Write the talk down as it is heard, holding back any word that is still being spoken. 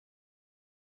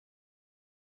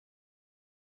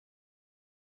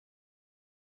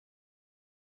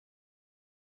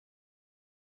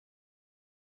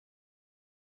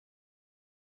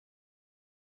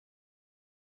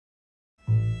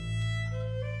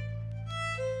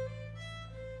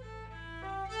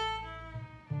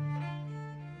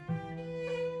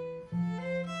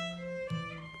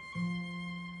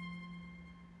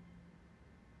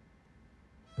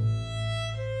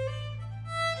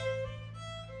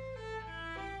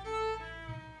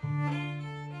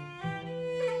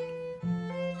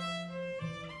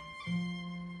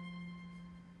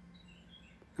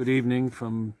Good evening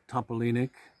from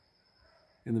Topolinik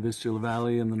in the Vistula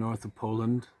Valley in the north of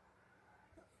Poland.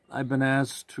 I've been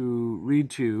asked to read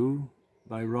to you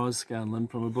by Roz Scanlon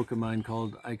from a book of mine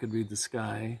called I Could Read the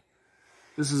Sky.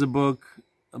 This is a book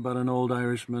about an old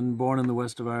Irishman born in the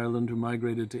west of Ireland who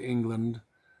migrated to England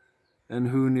and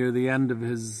who near the end of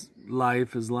his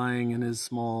life is lying in his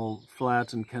small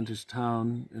flat in Kentish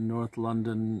Town in North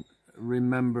London,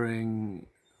 remembering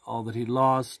all that he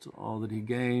lost, all that he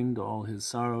gained, all his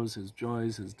sorrows, his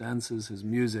joys, his dances, his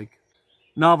music.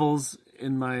 Novels,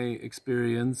 in my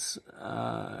experience,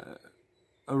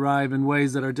 arrive in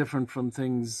ways that are different from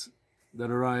things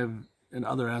that arrive in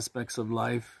other aspects of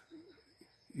life,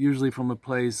 usually from a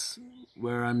place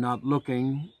where I'm not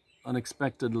looking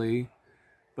unexpectedly,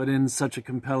 but in such a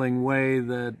compelling way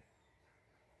that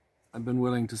I've been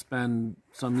willing to spend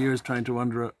some years trying to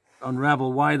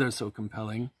unravel why they're so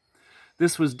compelling.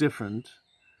 This was different.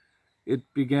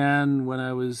 It began when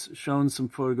I was shown some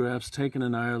photographs taken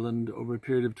in Ireland over a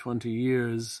period of 20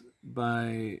 years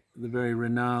by the very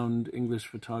renowned English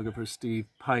photographer Steve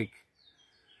Pyke.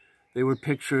 They were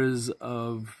pictures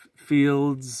of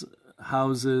fields,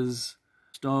 houses,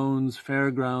 stones,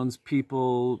 fairgrounds,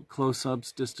 people,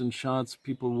 close-ups, distant shots,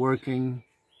 people working,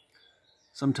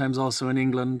 sometimes also in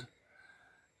England.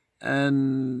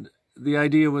 And the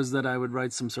idea was that I would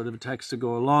write some sort of a text to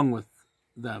go along with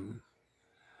them.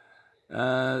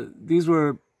 These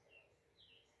were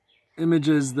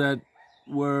images that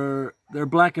their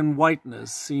black and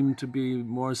whiteness seemed to be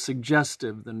more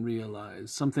suggestive than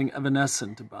realized, something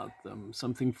evanescent about them,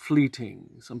 something fleeting,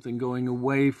 something going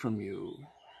away from you,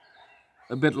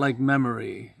 a bit like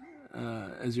memory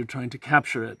as you're trying to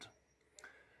capture it.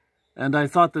 And I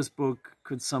thought this book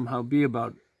could somehow be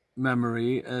about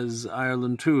memory, as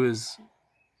Ireland too is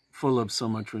full of so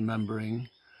much remembering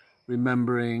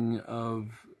of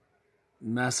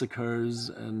massacres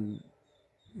and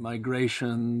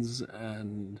migrations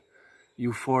and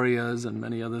euphorias and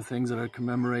many other things that are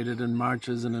commemorated in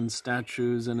marches and in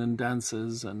statues and in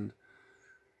dances and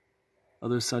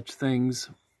other such things.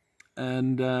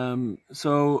 And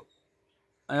so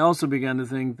I also began to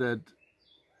think that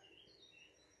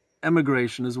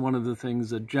emigration is one of the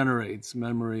things that generates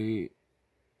memory,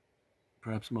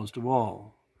 perhaps most of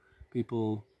all.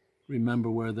 People remember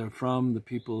where they're from, the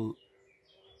people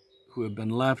who have been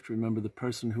left, remember the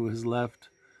person who has left.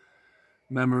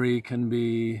 Memory can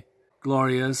be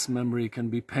glorious, memory can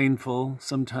be painful.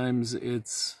 Sometimes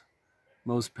it's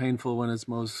most painful when it's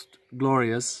most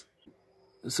glorious.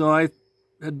 So I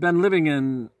had been living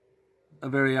in a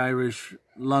very Irish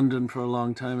London for a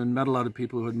long time and met a lot of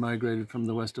people who had migrated from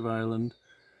the west of Ireland.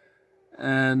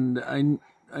 And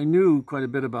I knew quite a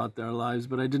bit about their lives,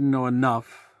 but I didn't know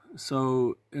enough.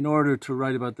 So in order to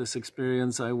write about this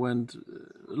experience, I went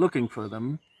looking for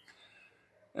them.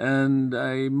 And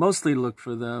I mostly looked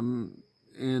for them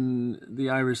in the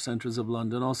Irish centres of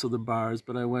London, also the bars,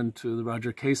 but I went to the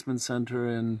Roger Casement Centre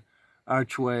in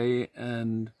Archway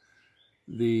and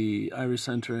the Irish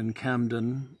Centre in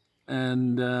Camden.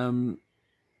 And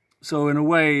so in a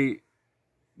way,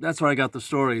 that's where I got the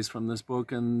stories from this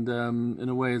book, and in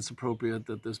a way it's appropriate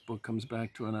that this book comes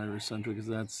back to an Irish centre because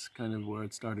that's kind of where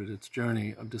it started its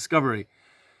journey of discovery.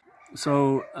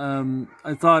 So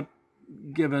I thought,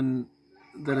 given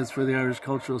that it's for the Irish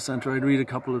Cultural Centre, I'd read a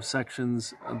couple of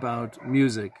sections about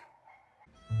music.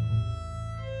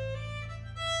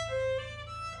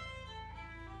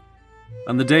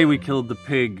 On the day we killed the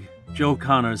pig, Joe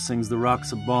Connor sings the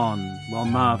Rocks of Bawn, while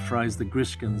Ma fries the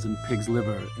grishkins and pig's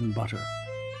liver in butter.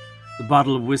 The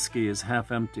bottle of whiskey is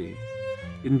half empty.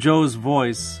 In Joe's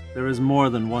voice, there is more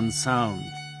than one sound.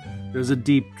 There's a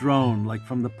deep drone like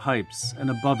from the pipes,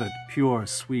 and above it, pure,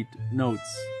 sweet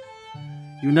notes.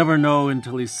 You never know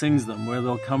until he sings them where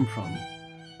they'll come from.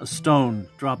 A stone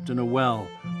dropped in a well,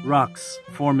 rocks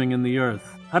forming in the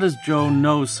earth. How does Joe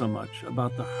know so much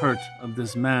about the hurt of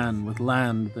this man with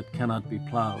land that cannot be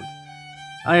plowed?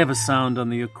 I have a sound on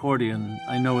the accordion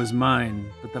I know is mine,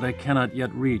 but that I cannot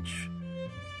yet reach.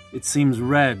 It seems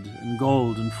red and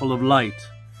gold and full of light.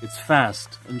 It's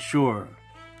fast and sure.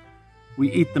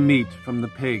 We eat the meat from the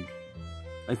pig.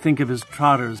 I think of his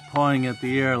trotters pawing at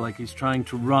the air like he's trying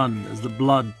to run as the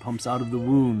blood pumps out of the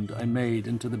wound I made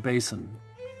into the basin.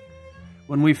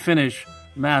 When we finish,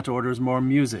 Matt orders more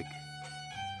music.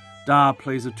 Da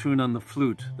plays a tune on the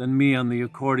flute, then me on the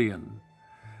accordion.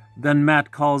 Then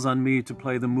Matt calls on me to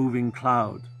play the moving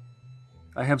cloud.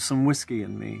 I have some whiskey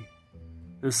in me.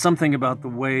 There's something about the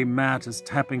way Matt is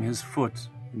tapping his foot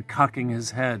and cocking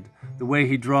his head, the way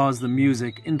he draws the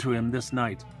music into him this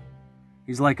night.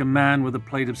 He's like a man with a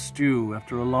plate of stew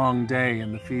after a long day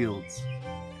in the fields.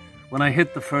 When I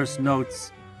hit the first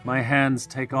notes, My hands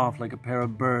take off like a pair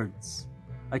of birds.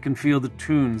 I can feel the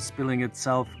tune spilling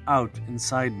itself out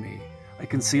inside me. I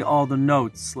can see all the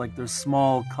notes like they're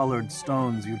small colored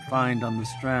stones you'd find on the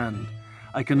strand.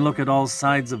 I can look at all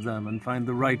sides of them and find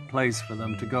the right place for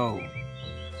them to go.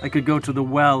 I could go to the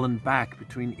well and back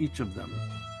between each of them.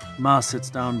 Ma sits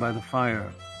down by the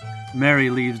fire. Mary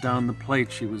leaves down the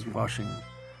plate she was washing.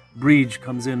 Breege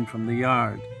comes in from the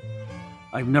yard.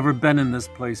 I've never been in this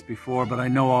place before, but I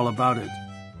know all about it.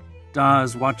 Da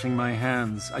is watching my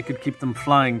hands. I could keep them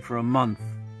flying for a month,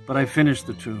 but I finished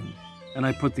the tune, and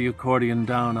I put the accordion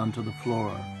down onto the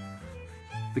floor.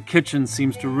 The kitchen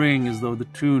seems to ring as though the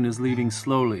tune is leaving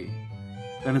slowly.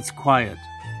 Then it's quiet.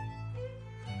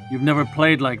 You've never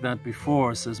played like that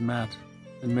before, says Matt,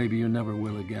 and maybe you never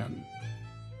will again.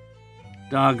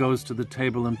 Da goes to the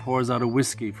table and pours out a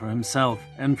whiskey for himself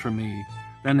and for me,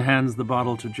 then hands the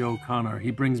bottle to Joe Connor.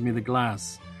 He brings me the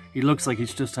glass. He looks like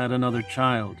he's just had another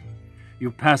child.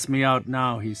 "You've passed me out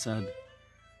now," he said.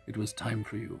 "It was time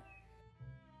for you."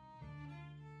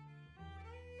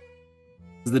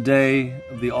 It was the day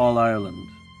of the All-Ireland,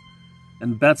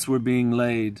 and bets were being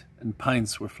laid and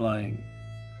pints were flying.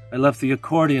 I left the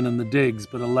accordion in the digs,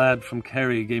 but a lad from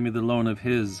Kerry gave me the loan of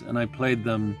his, and I played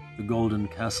them the Golden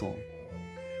Castle.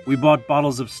 We bought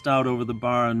bottles of stout over the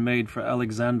bar and made for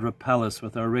Alexandra Palace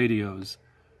with our radios.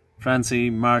 Francie,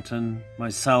 Martin,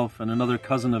 myself, and another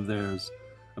cousin of theirs,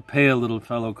 a pale little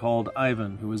fellow called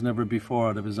Ivan, who was never before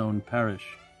out of his own parish.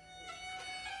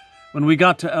 When we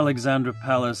got to Alexandra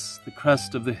Palace, the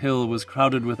crest of the hill was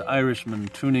crowded with Irishmen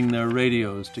tuning their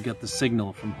radios to get the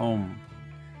signal from home.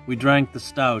 We drank the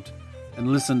stout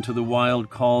and listened to the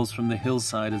wild calls from the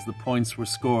hillside as the points were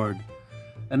scored,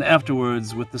 and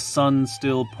afterwards, with the sun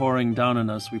still pouring down on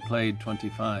us, we played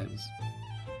 25s.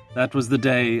 That was the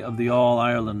day of the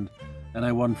All-Ireland, and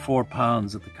I won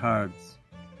 £4 at the cards.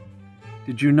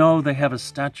 "Did you know they have a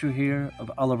statue here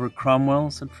of Oliver Cromwell?"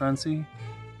 said Francie.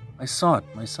 "I saw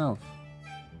it myself."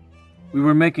 We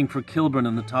were making for Kilburn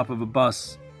on the top of a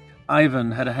bus.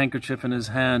 Ivan had a handkerchief in his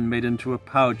hand made into a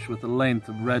pouch with a length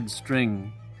of red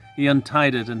string. He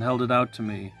untied it and held it out to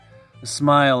me, a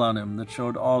smile on him that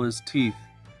showed all his teeth.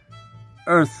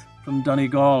 "Earth from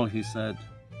Donegal," he said.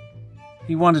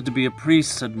 "He wanted to be a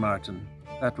priest," said Martin.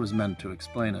 That was meant to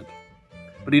explain it.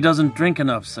 "But he doesn't drink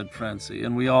enough," said Francie,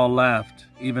 and we all laughed,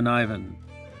 even Ivan.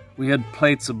 We had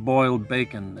plates of boiled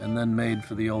bacon and then made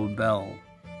for the Old Bell.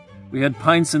 We had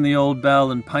pints in the Old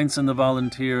Bell and pints in the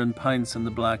Volunteer and pints in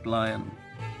the Black Lion.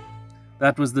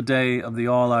 That was the day of the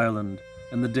All-Ireland,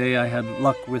 and the day I had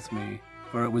luck with me,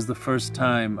 for it was the first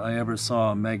time I ever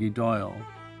saw Maggie Doyle.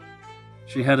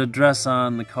 She had a dress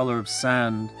on the color of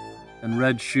sand and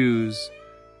red shoes,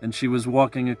 and she was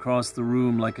walking across the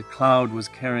room like a cloud was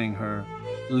carrying her,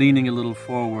 leaning a little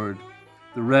forward,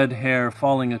 the red hair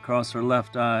falling across her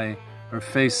left eye, her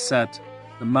face set,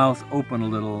 the mouth open a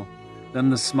little, then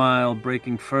the smile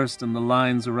breaking first in the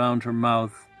lines around her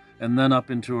mouth and then up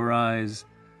into her eyes,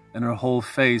 and her whole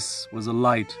face was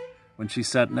alight when she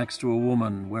sat next to a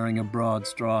woman wearing a broad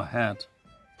straw hat.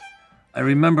 I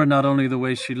remember not only the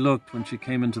way she looked when she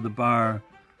came into the bar,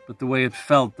 but the way it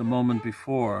felt the moment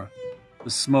before, the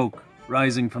smoke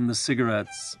rising from the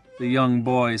cigarettes, the young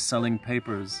boy selling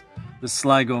papers, the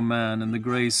Sligo man in the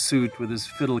grey suit with his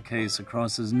fiddle case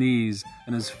across his knees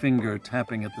and his finger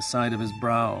tapping at the side of his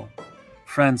brow,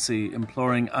 Francie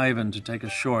imploring Ivan to take a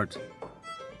short,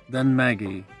 then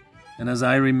Maggie, and as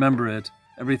I remember it,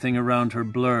 everything around her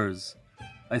blurs.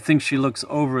 I think she looks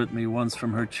over at me once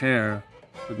from her chair,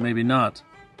 but maybe not.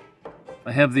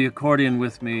 I have the accordion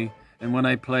with me, and when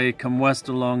I play Come West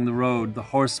Along the Road, the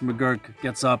horse McGurk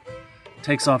gets up,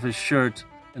 takes off his shirt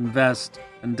and vest,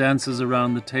 and dances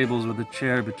around the tables with a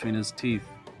chair between his teeth.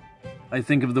 I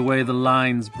think of the way the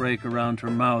lines break around her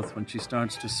mouth when she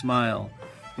starts to smile,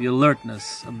 the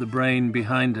alertness of the brain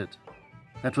behind it.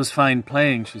 "That was fine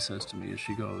playing," she says to me as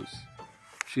she goes.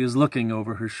 She is looking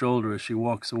over her shoulder as she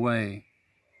walks away.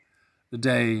 The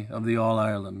day of the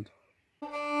All-Ireland.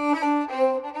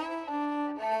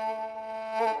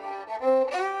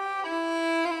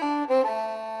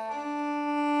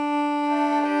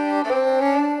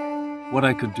 What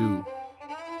I could do.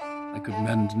 I could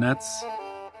mend nets,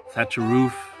 thatch a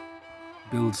roof,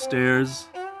 build stairs,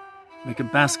 make a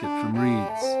basket from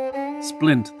reeds,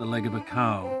 splint the leg of a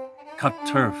cow, cut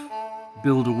turf,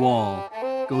 build a wall,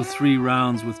 go 3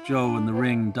 rounds with Joe in the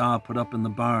ring Da put up in the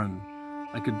barn.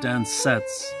 I could dance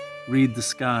sets, read the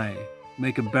sky,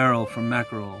 make a barrel from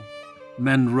mackerel,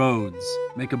 mend roads,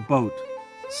 make a boat,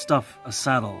 stuff a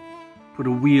saddle, put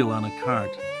a wheel on a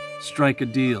cart, strike a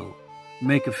deal,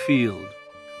 make a field,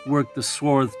 work the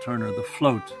swarth turner, the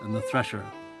float, and the thresher.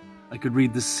 I could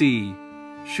read the sea,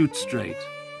 shoot straight,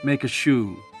 make a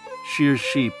shoe, shear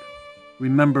sheep,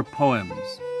 remember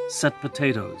poems, set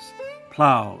potatoes,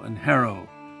 plow and harrow,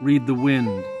 read the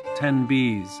wind, tend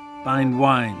bees, bind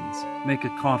wines, make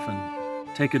a coffin,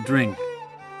 take a drink.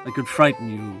 I could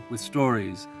frighten you with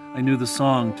stories. I knew the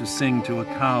song to sing to a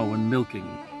cow when milking.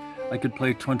 I could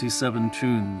play 27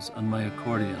 tunes on my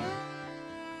accordion.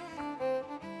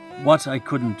 What I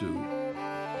couldn't do: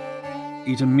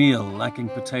 eat a meal lacking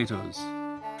potatoes,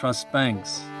 trust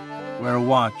banks, wear a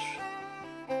watch,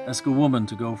 ask a woman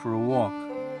to go for a walk,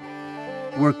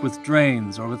 work with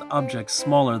drains or with objects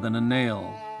smaller than a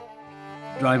nail,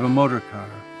 drive a motor car,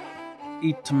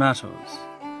 eat tomatoes,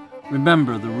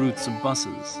 remember the routes of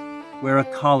buses, wear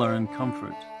a collar in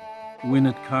comfort, win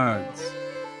at cards,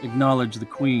 acknowledge the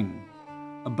Queen,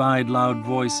 abide loud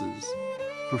voices,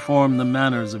 perform the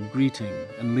manners of greeting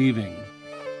and leaving,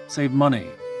 save money,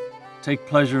 take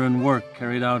pleasure in work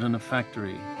carried out in a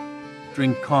factory,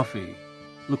 drink coffee,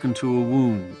 look into a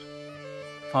wound,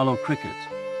 follow cricket,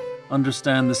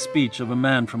 understand the speech of a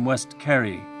man from West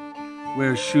Kerry,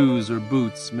 wear shoes or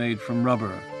boots made from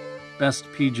rubber, best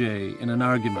PJ in an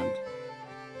argument,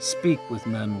 speak with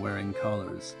men wearing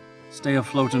collars, stay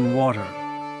afloat in water,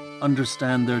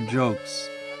 understand their jokes,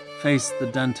 face the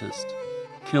dentist,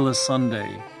 kill a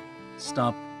Sunday,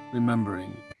 stop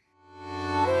remembering.